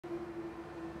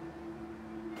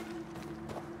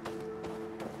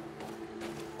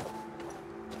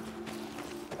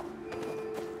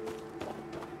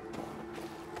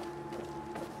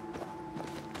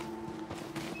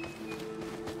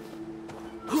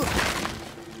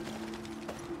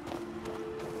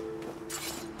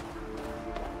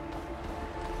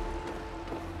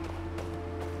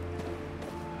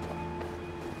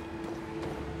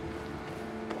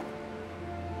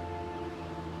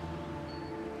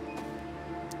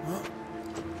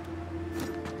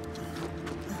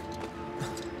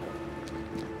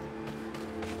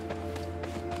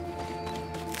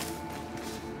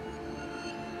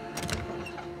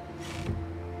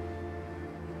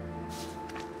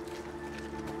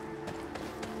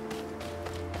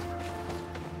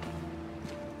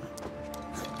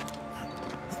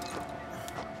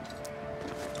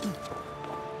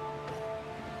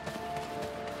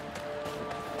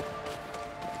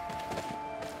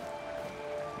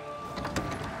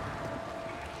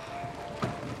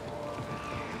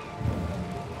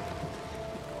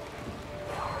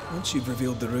Once you've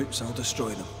revealed the roots, I'll destroy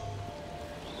them.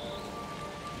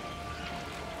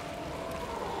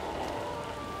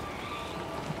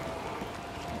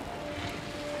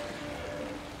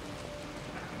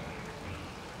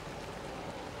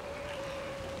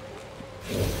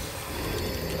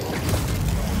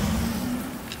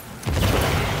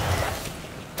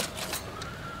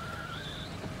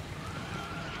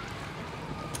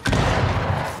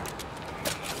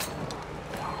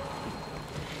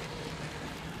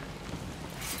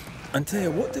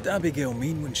 Antea, what did Abigail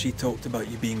mean when she talked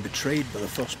about you being betrayed by the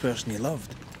first person you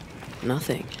loved?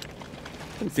 Nothing.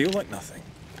 Didn't feel like nothing.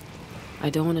 I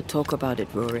don't want to talk about it,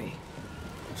 Rory.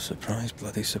 Surprise,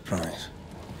 bloody surprise.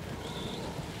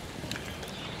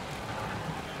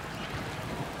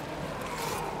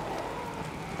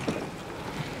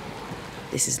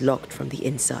 This is locked from the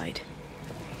inside.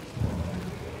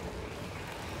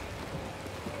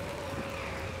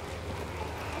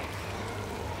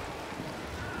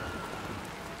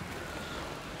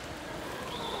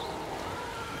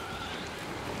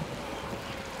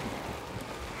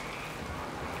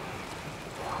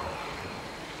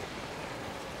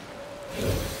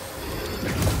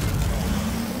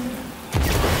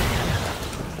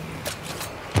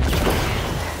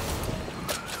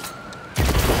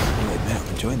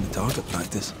 Enjoying the target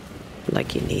practice.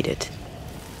 Like you need it.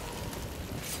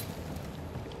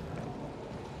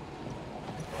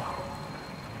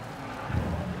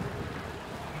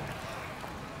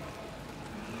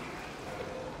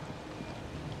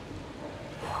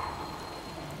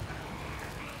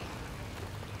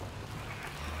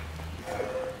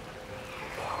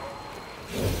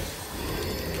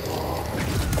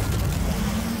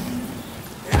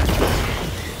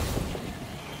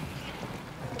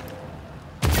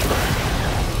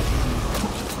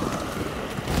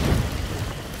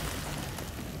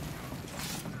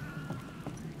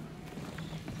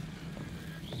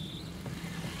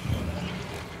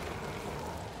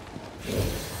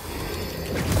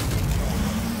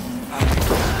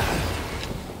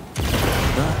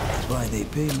 They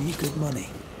pay me good money.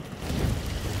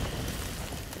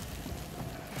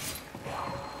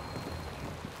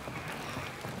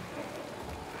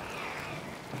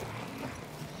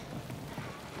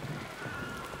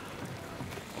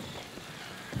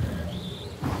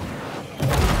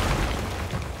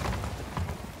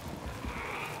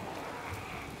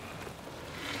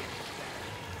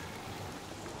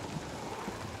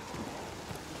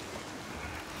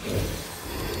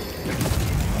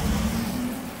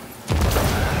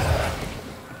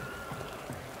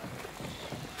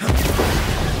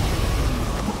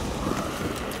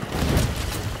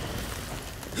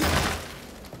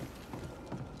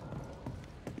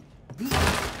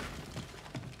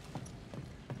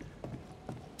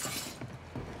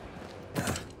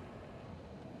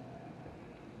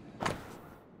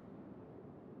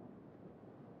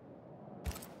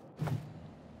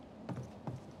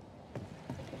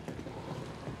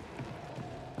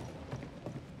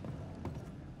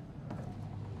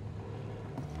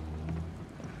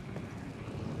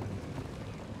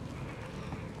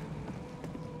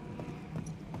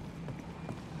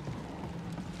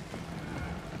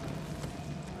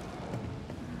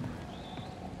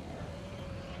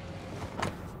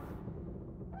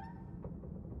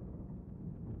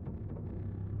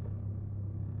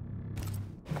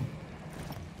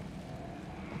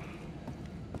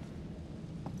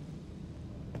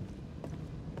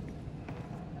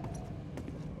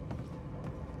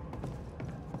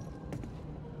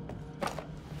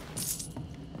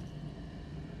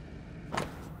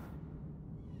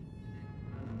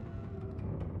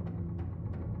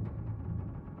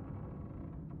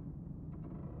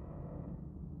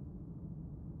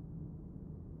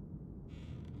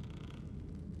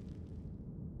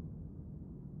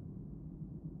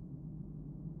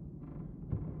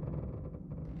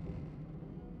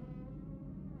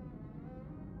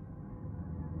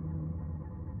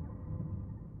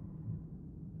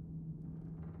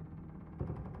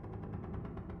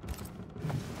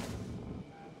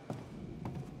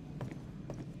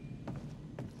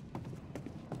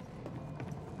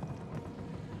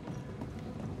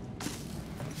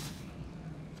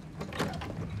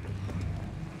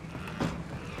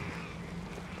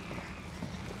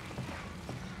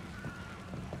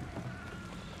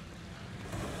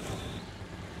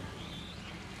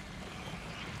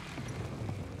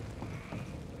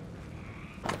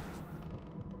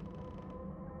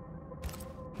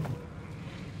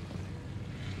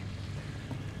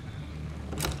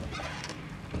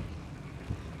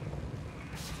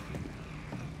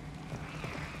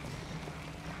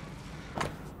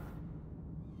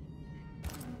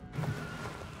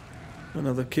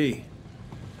 Another key.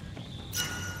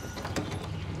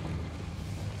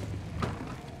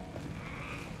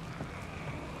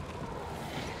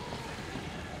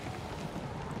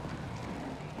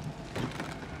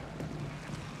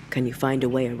 Can you find a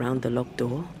way around the locked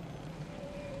door?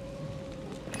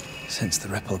 Sense the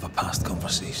ripple of a past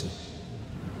conversation.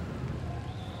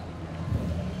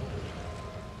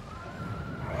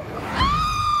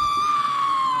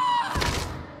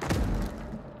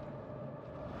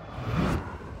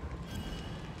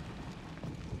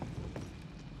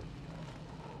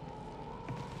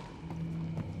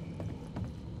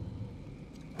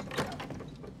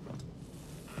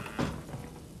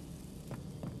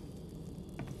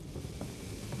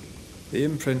 The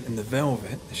imprint in the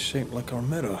velvet is shaped like our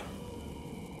mirror.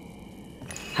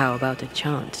 How about a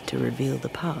chant to reveal the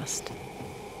past?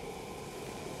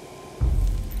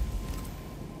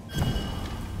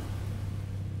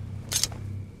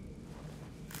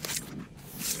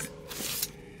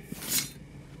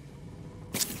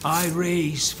 I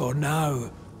raise for now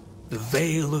the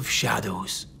veil of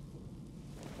shadows.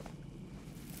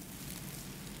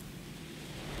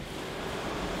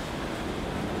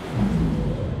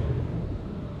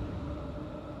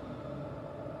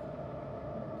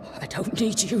 I don't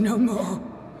need you no more.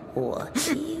 What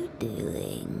are you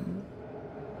doing?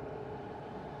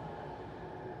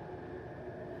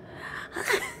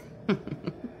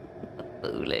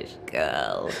 Foolish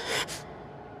girl.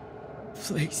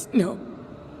 Please, no.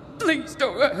 Please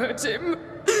don't hurt him.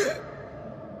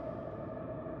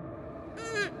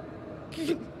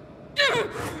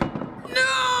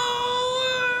 No!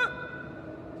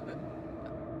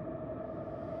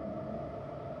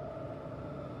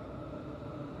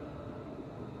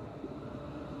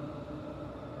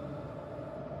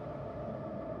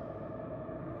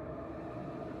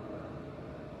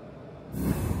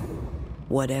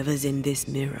 Whatever's in this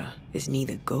mirror is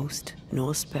neither ghost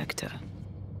nor spectre.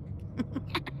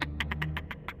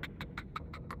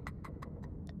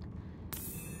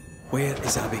 Where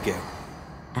is Abigail?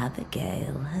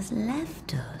 Abigail has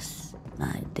left us,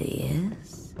 my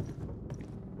dears.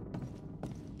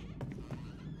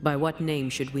 By what name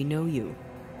should we know you?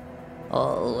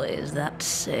 Always that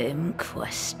same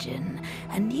question,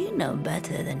 and you know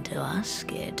better than to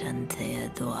ask it,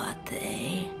 Antea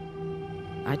Duarte.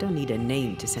 I don't need a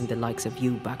name to send the likes of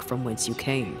you back from whence you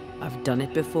came. I've done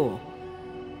it before.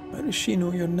 How does she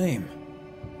know your name?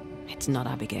 It's not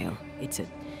Abigail. It's a...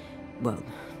 well,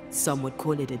 some would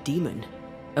call it a demon.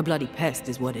 A bloody pest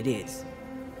is what it is.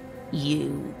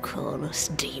 You call us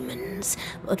demons,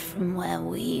 but from where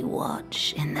we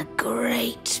watch in the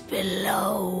great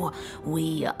below,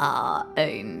 we are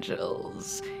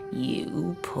angels.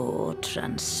 You poor,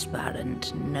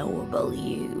 transparent, knowable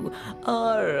you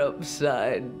are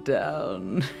upside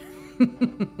down.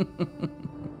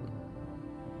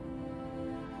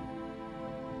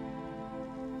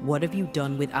 What have you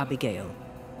done with Abigail?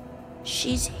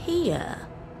 She's here,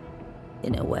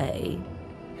 in a way.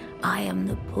 I am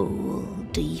the pool,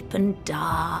 deep and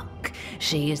dark.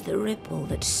 She is the ripple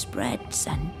that spreads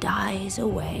and dies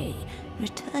away,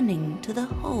 returning to the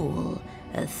whole,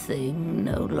 a thing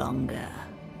no longer.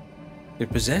 You're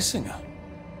possessing her?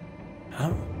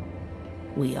 How?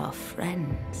 We are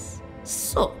friends.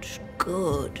 Such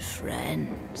good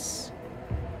friends.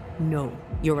 No,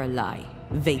 you're a lie.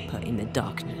 Vapor in the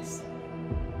darkness.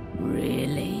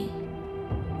 Really?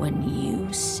 When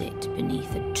you sit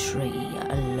beneath a tree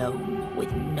alone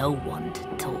with no one to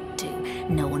talk to,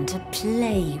 no one to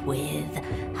play with,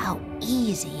 how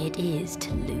easy it is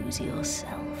to lose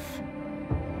yourself.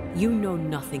 You know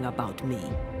nothing about me.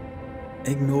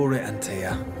 Ignore it,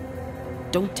 Antea.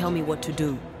 Don't tell me what to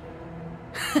do.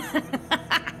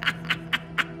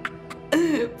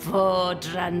 Poor,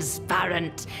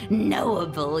 transparent,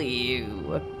 knowable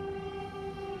you.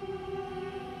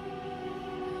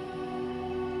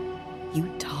 You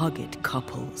target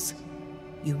couples.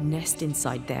 You nest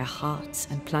inside their hearts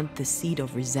and plant the seed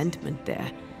of resentment there,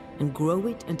 and grow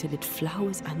it until it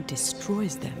flowers and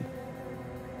destroys them.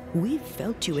 We've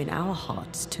felt you in our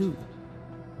hearts, too.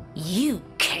 You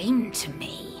came to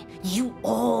me. You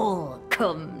all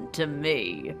come to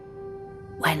me.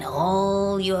 When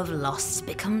all you have lost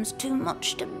becomes too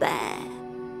much to bear.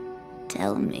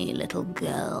 Tell me, little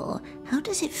girl, how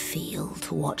does it feel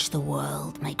to watch the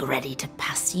world make ready to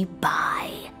pass you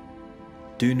by?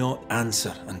 Do not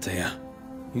answer, Antea.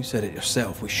 You said it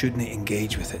yourself, we shouldn't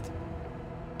engage with it.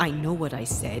 I know what I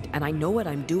said, and I know what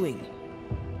I'm doing.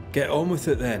 Get on with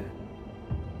it then.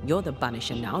 You're the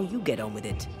Banisher now, you get on with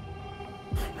it.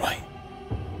 Right.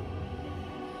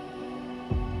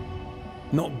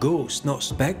 Not ghost, not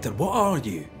spectre, what are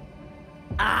you?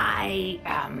 I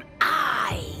am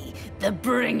I, the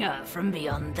bringer from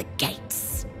beyond the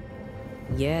gates.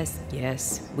 Yes,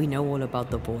 yes, we know all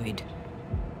about the void.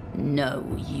 No,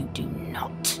 you do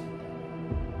not.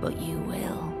 But you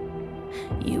will.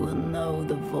 You will know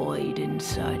the void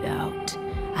inside out,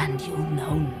 and you'll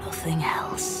know nothing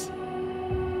else.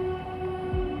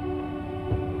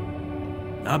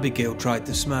 Abigail tried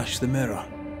to smash the mirror.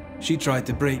 She tried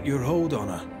to break your hold on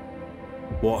her.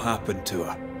 What happened to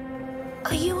her?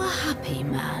 Are you a happy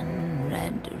man,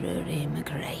 Red Rory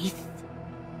McGrath?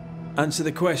 Answer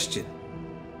the question.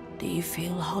 Do you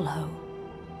feel hollow?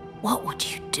 What would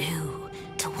you do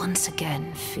to once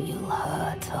again feel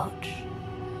her touch?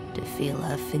 To feel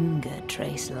her finger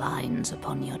trace lines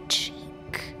upon your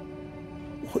cheek?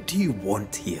 What do you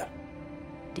want here?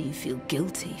 Do you feel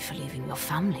guilty for leaving your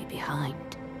family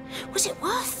behind? Was it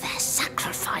worth their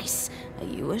sacrifice? Are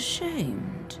you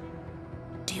ashamed?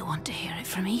 Do you want to hear it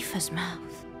from Aoife's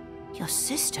mouth? Your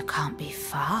sister can't be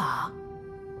far.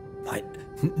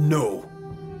 No.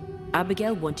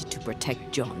 Abigail wanted to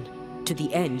protect John. To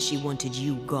the end, she wanted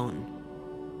you gone.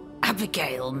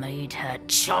 Abigail made her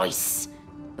choice,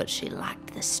 but she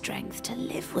lacked the strength to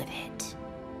live with it.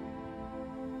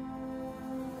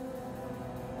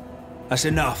 That's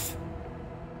enough.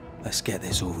 Let's get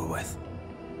this over with.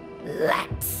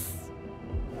 Let's.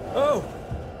 Oh!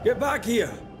 Get back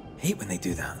here! Hate when they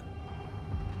do that.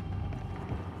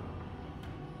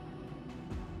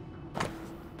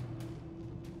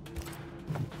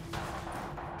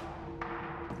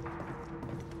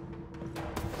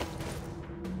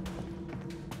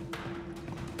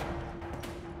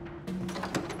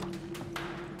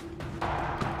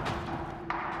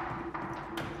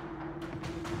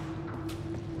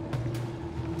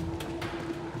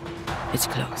 It's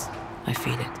close. I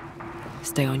feel it.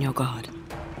 Stay on your guard.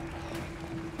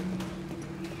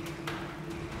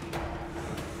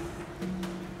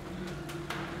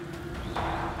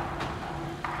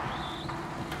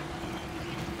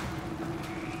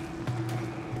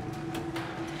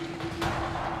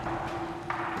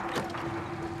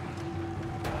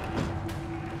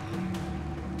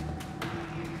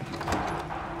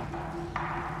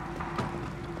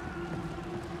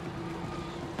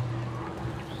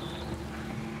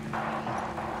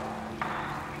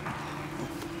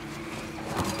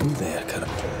 There, cut him.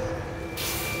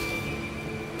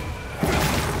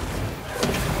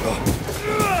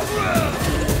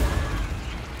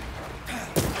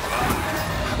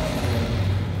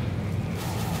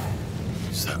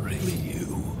 Is that really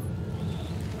you?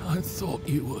 I thought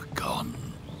you were gone.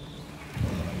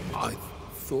 I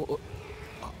thought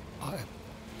I...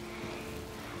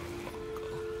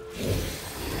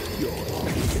 You're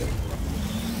here.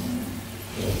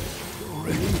 You're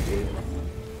really here.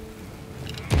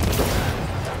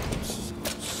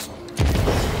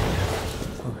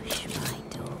 Hush, my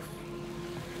dove.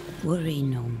 Worry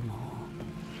no more.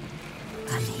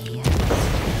 I'm here.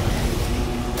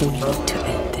 We need to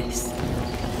end this.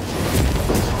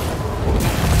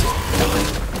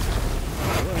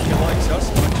 She likes us.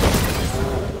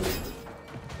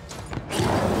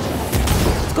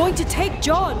 It's going to take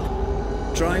John!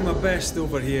 Trying my best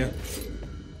over here.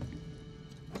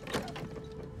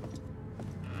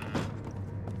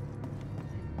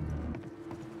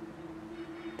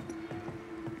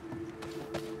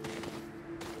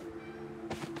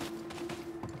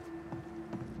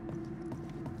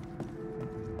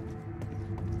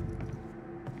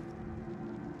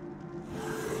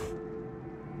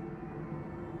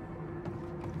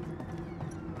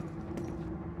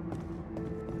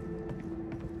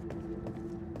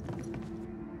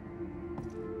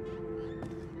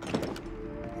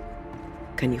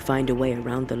 Can you find a way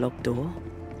around the locked door?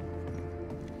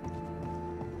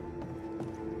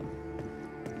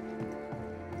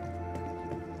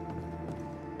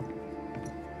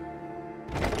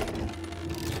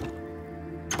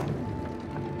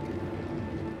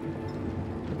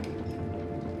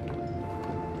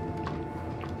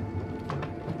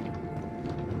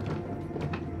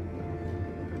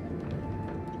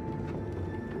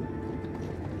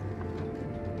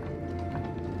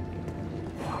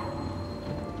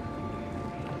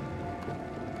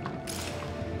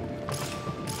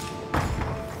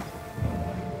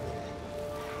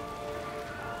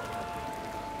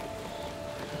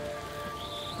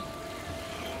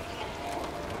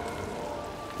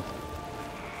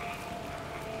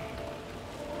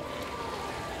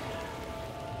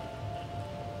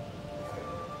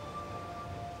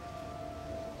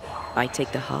 I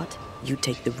take the heart, you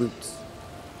take the roots.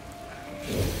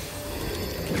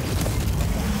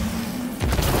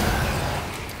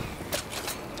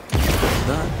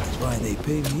 That why they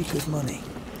pay me good money.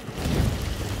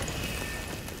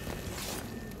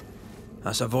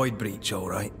 That's a void breach, all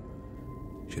right.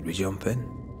 Should we jump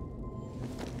in?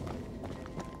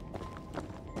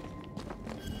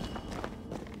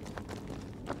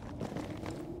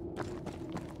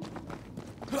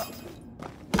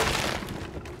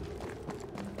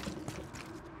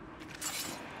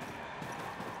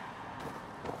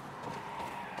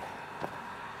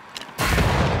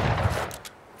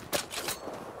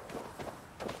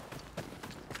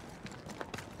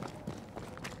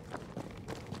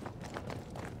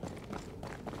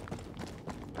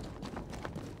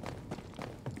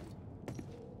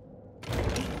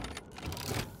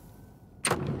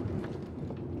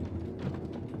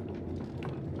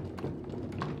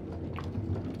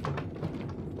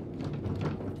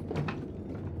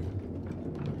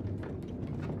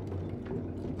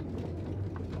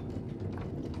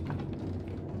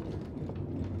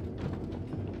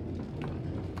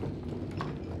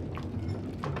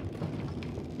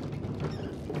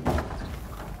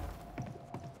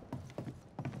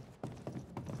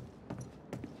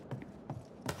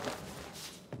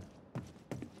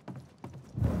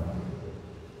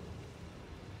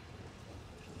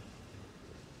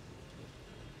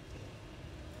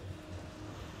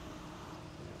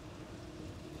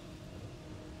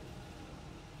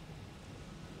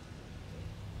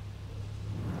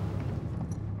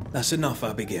 That's enough,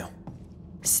 Abigail.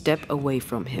 Step away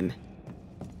from him.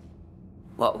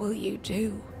 What will you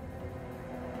do?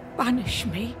 Banish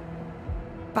me?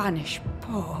 Banish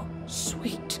poor,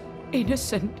 sweet,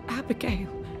 innocent Abigail?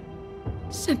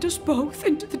 Send us both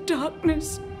into the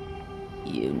darkness?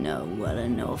 You know well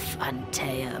enough,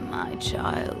 Antea, my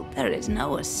child. There is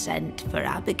no ascent for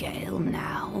Abigail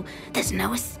now. There's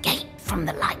no escape from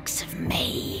the likes of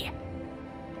me.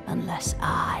 Unless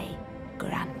I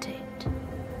grant it.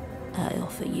 I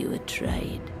offer you a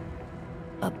trade.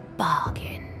 A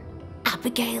bargain.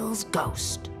 Abigail's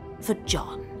ghost for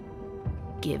John.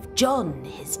 Give John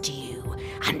his due,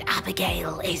 and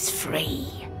Abigail is free.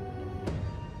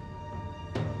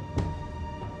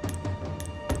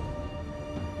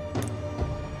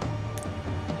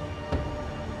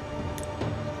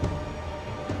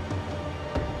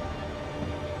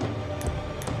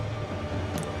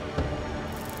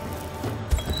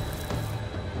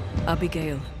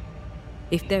 Abigail,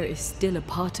 if there is still a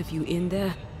part of you in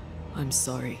there, I'm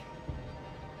sorry.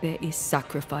 There is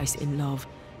sacrifice in love,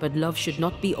 but love should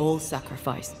not be all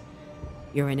sacrifice.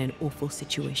 You're in an awful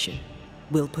situation.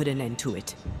 We'll put an end to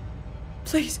it.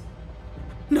 Please,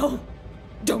 no,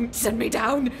 don't send me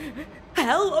down.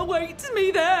 Hell awaits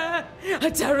me there.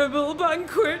 A terrible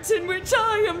banquet in which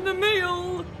I am the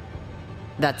meal.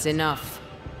 That's enough.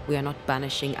 We are not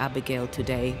banishing Abigail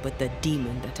today, but the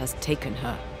demon that has taken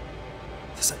her.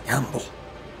 It's a gamble.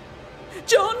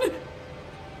 John!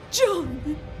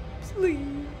 John,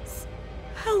 please,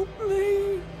 help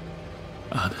me.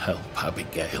 I'd help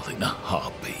Abigail in a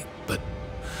heartbeat, but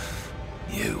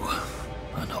you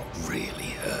are not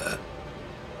really her.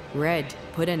 Red,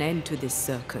 put an end to this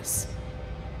circus.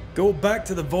 Go back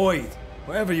to the void,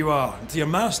 wherever you are, and to your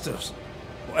masters,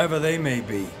 whatever they may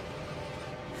be.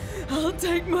 I'll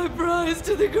take my prize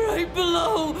to the great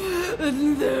below,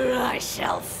 and there I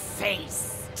shall feast.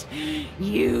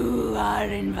 You are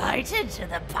invited to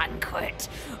the banquet,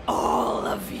 all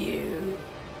of you.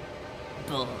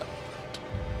 But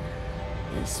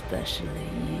especially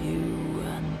you,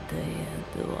 Antea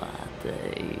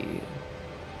Duarte.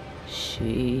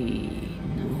 She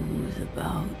knows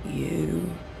about you.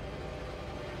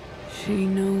 She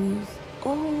knows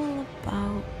all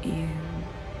about you.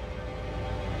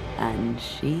 And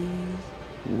she's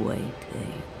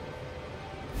waiting.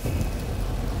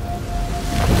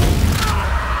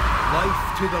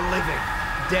 Life to the living,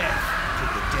 death to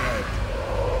the dead.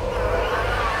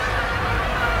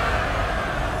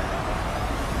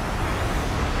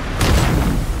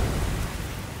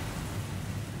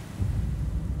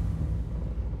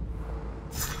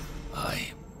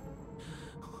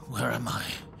 Where am I?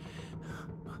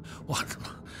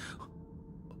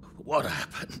 What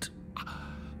happened?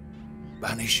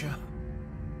 Banisher?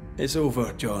 It's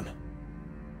over, John.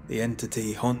 The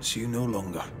entity haunts you no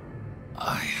longer.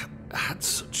 I had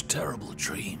such terrible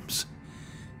dreams.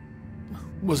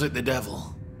 Was it the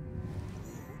devil?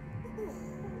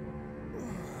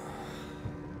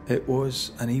 It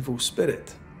was an evil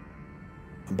spirit.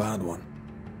 A bad one.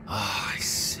 Ah, I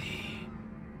see.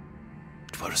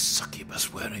 It were a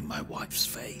succubus wearing my wife's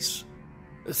face.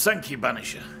 Thank you,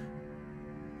 Banisher.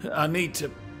 I need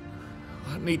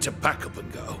to pack up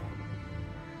and go.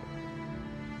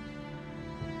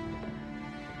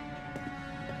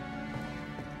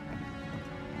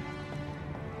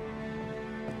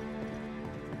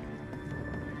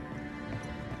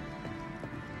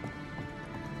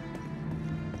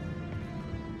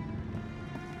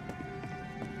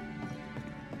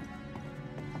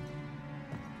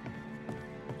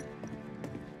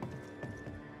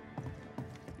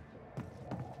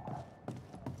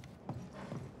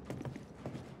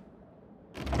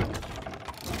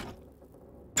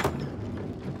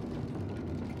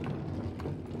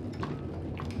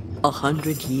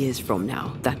 100 years from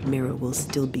now, that mirror will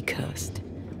still be cursed.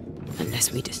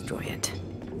 Unless we destroy it.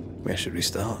 Where should we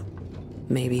start?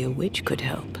 Maybe a witch could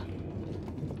help.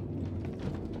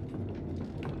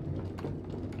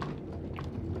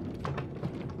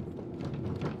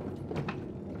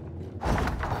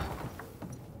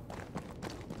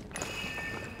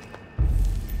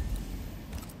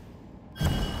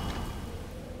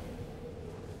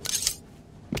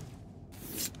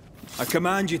 I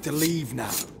command you to leave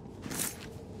now.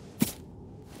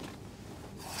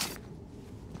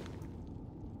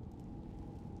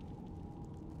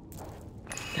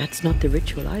 That's not the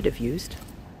ritual I'd have used.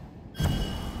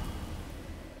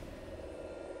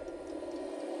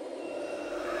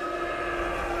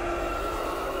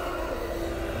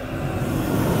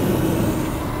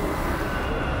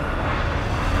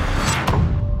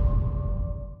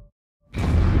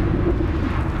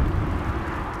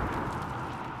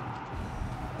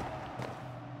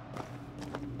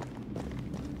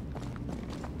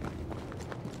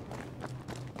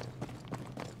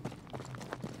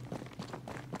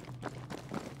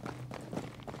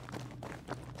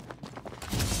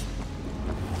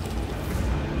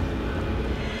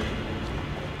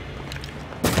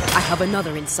 I have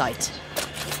another in sight.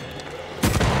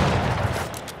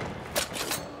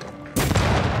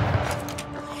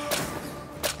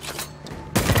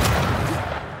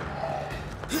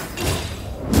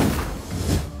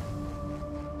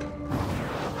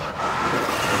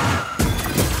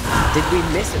 Did we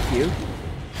miss a few?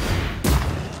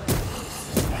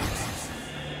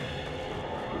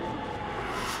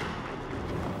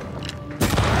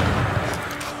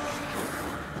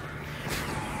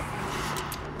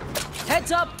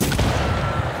 Heads up!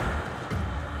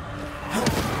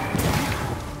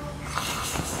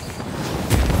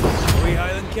 Wee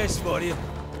Highland kiss for you.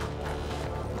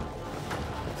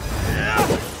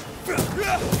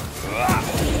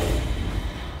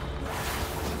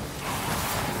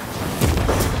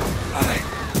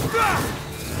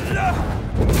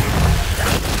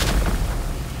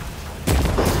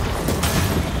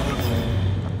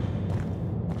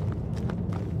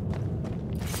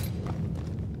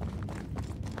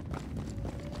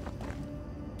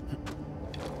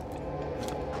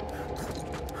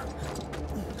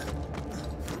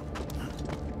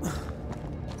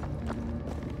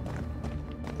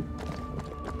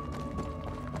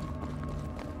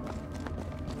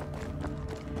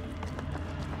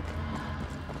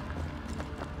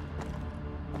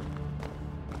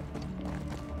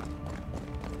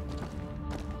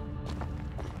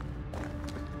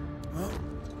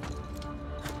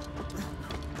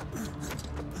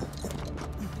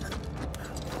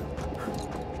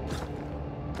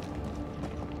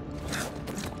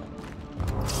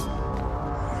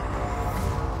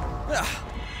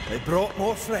 They brought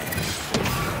more friends.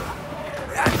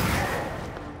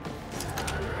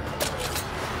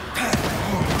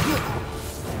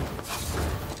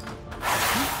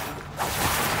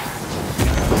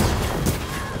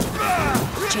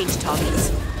 Change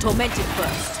targets. Tormented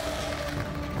first.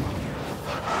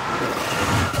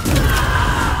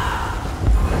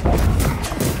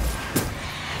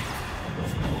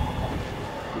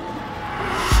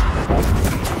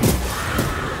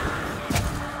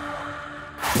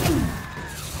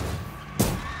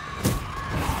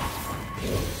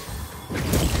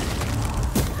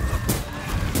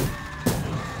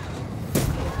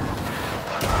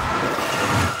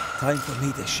 Time for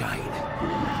me to shine.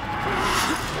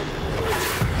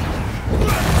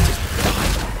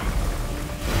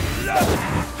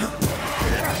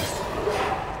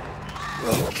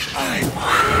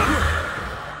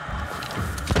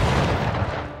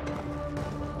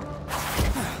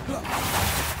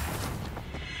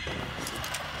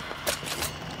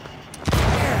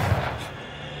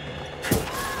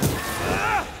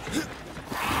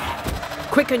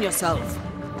 Quicken yourself.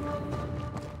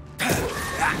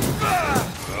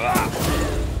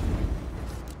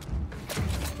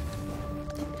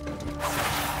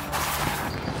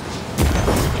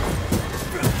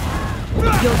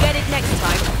 You'll get it next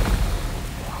time.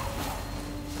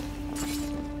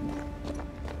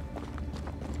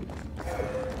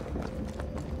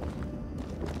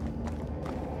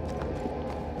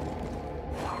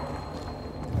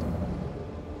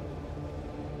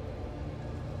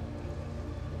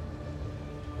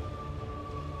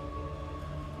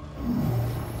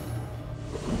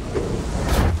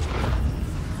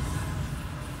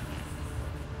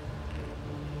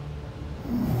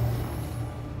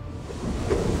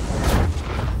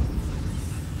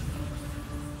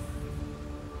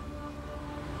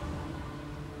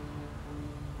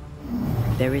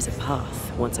 There is a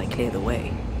path once I clear the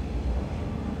way.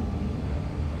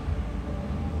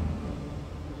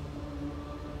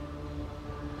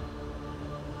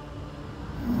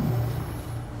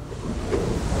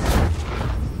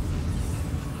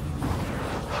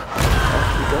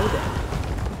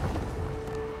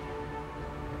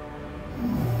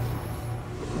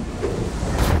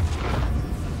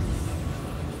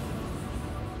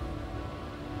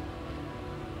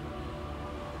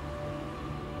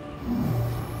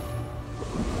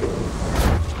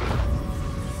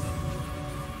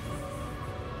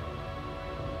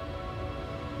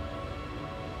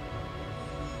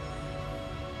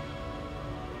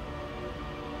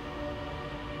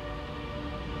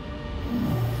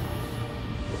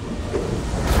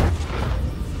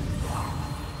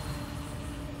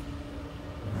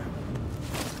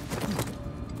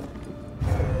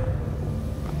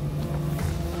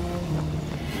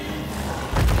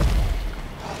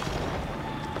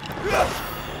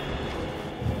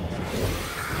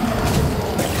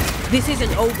 This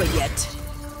isn't over yet.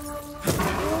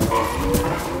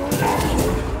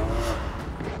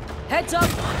 Heads up!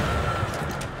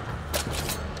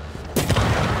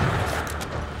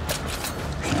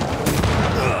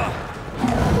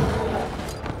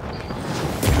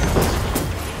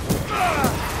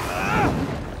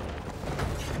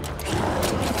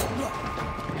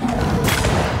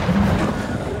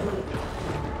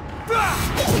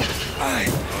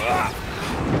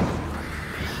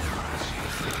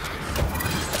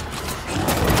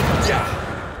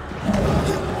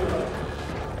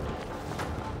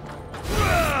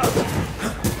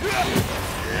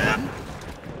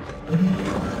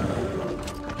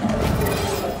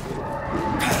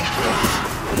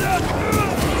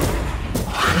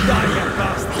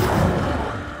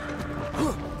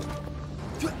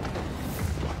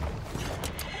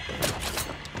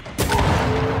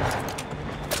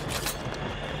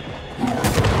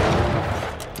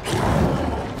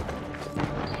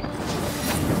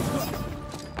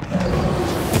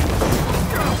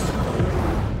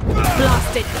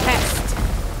 Blasted pest!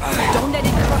 Don't let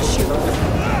it crush you!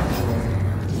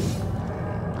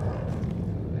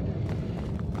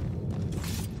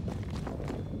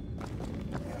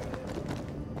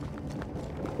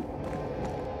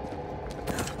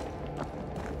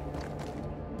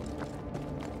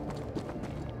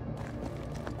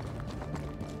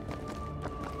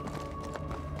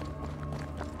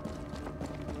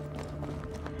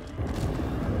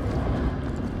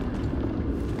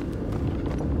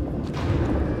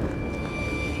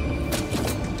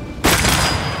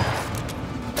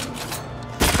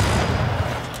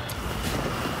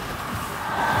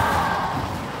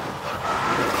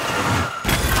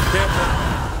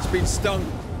 Been stung.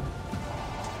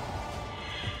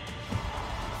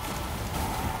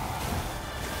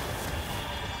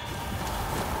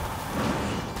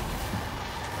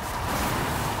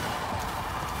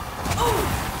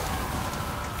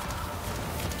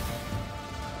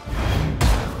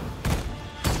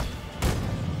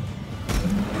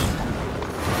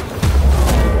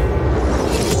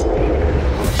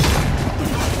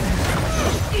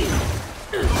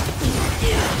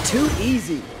 Too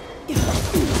easy.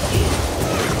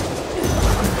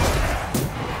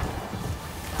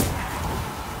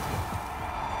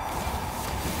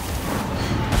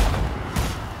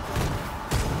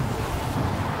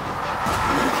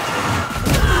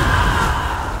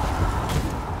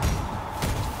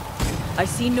 I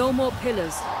see no more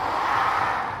pillars.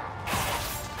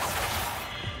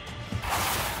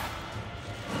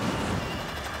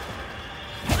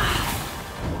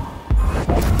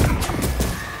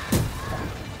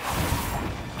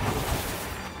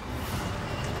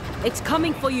 It's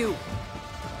coming for you.